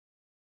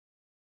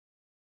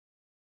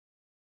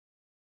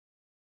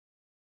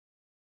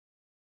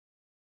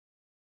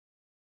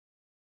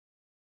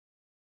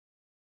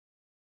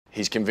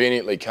He's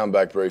conveniently come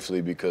back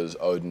briefly because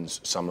Odin's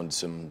summoned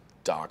some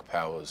dark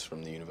powers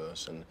from the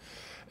universe, and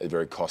they're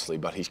very costly.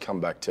 But he's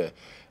come back to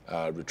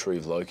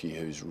retrieve Loki,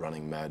 who's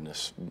running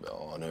madness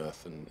on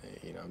Earth and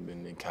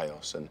in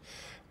chaos, and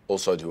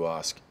also to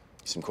ask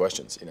some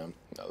questions.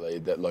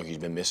 That Loki's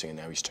been missing, and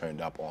now he's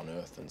turned up on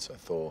Earth, and so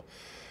Thor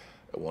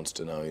wants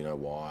to know,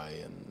 why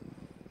and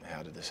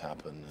how did this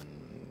happen,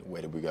 and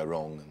where did we go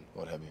wrong, and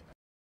what have you.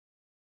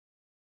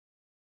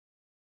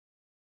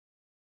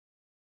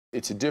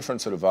 It's a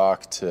different sort of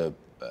arc to,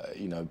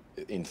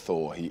 in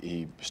Thor.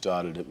 He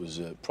started, it was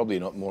probably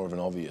not more of an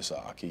obvious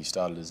arc. He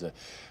started as an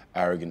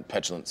arrogant,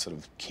 petulant sort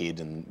of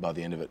kid, and by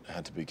the end of it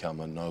had to become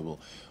a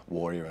noble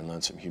warrior and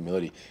learn some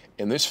humility.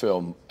 In this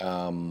film,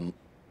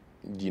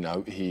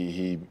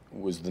 he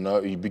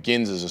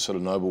begins as a sort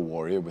of noble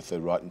warrior with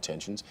the right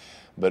intentions,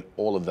 but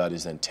all of that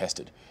is then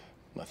tested,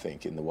 I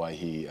think, in the way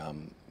he,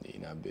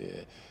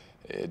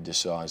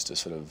 decides to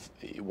sort of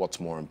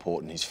what's more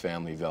important, his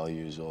family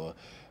values or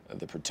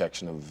the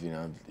protection of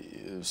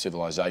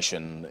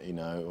civilization,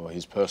 or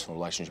his personal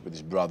relationship with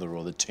his brother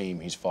or the team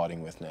he's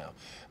fighting with now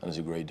and has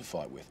agreed to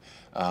fight with.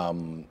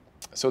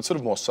 So it's sort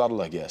of more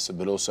subtle, I guess,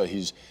 but also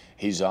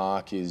his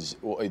arc is,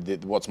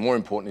 what's more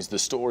important is the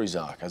story's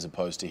arc as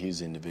opposed to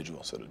his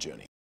individual sort of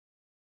journey.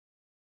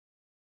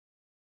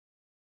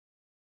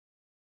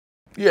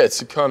 Yeah,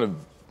 it's a kind of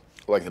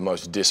like the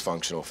most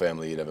dysfunctional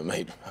family you'd ever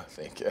meet, I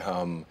think.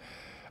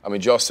 I mean,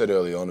 Joss said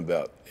early on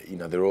about,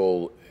 they're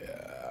all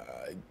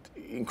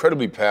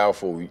incredibly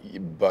powerful,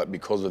 but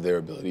because of their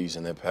abilities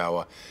and their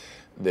power,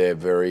 they're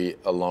very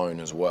alone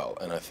as well.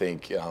 And I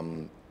think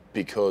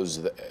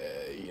because,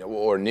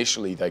 or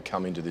initially they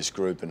come into this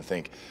group and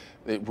think,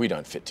 we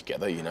don't fit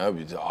together,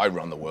 I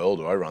run the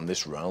world or I run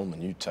this realm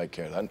and you take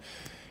care of that.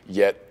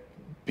 Yet,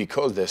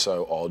 because they're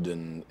so odd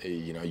and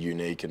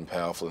unique and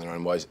powerful in their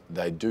own ways,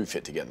 they do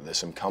fit together. There's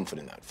some comfort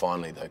in that.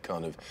 Finally, they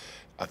kind of,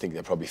 I think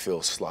they probably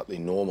feel slightly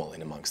normal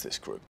in amongst this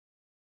group.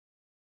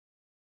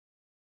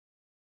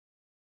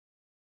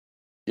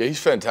 Yeah,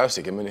 he's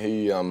fantastic. I mean,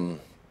 he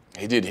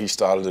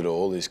started it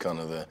all. He's kind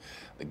of the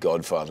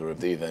godfather of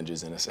the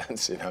Avengers in a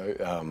sense,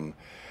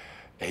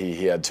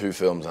 He had 2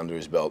 films under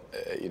his belt,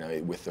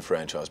 with the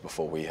franchise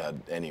before we had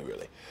any,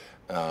 really.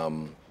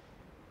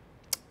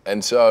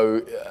 And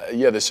so,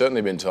 yeah, there's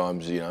certainly been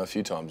times, a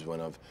few times when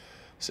I've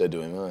said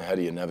to him, oh, how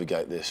do you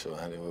navigate this? Or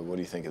what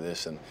do you think of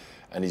this?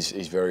 And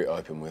he's very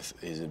open with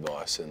his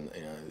advice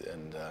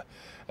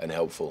and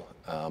helpful.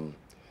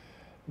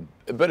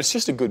 But it's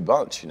just a good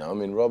bunch, I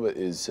mean, Robert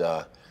is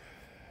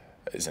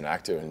an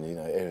actor, and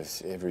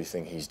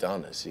everything he's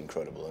done is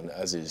incredible, and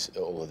as is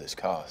all of this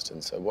cast.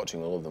 And so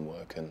watching all of them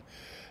work and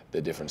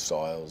their different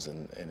styles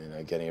and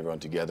getting everyone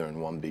together in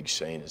one big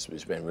scene has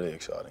been really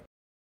exciting.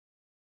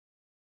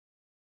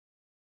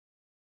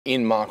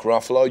 In Mark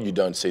Ruffalo, you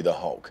don't see the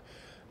Hulk,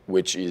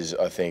 which is,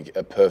 I think,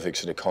 a perfect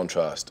sort of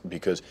contrast,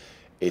 because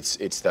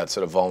it's that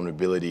sort of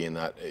vulnerability and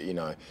that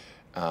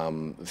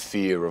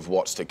fear of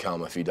what's to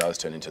come if he does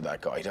turn into that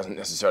guy. He doesn't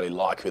necessarily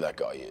like who that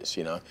guy is,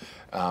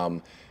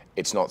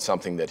 It's not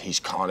something that he's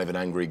kind of an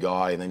angry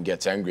guy and then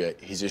gets angrier.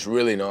 He's this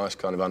really nice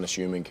kind of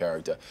unassuming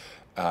character.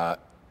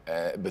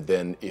 But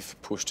then if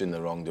pushed in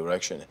the wrong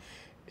direction,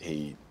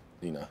 he,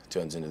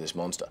 turns into this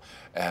monster.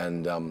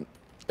 And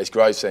it's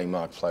great seeing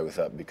Mark play with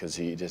that, because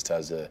he just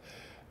has a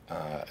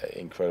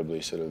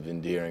incredibly sort of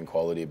endearing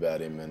quality about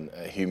him, and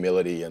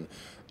humility, and,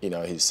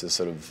 he's the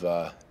sort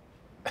of,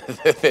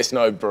 there's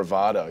no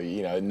bravado,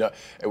 and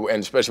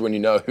especially when you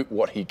know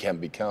what he can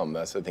become.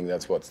 I think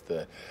that's what's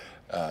the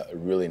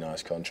really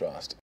nice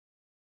contrast.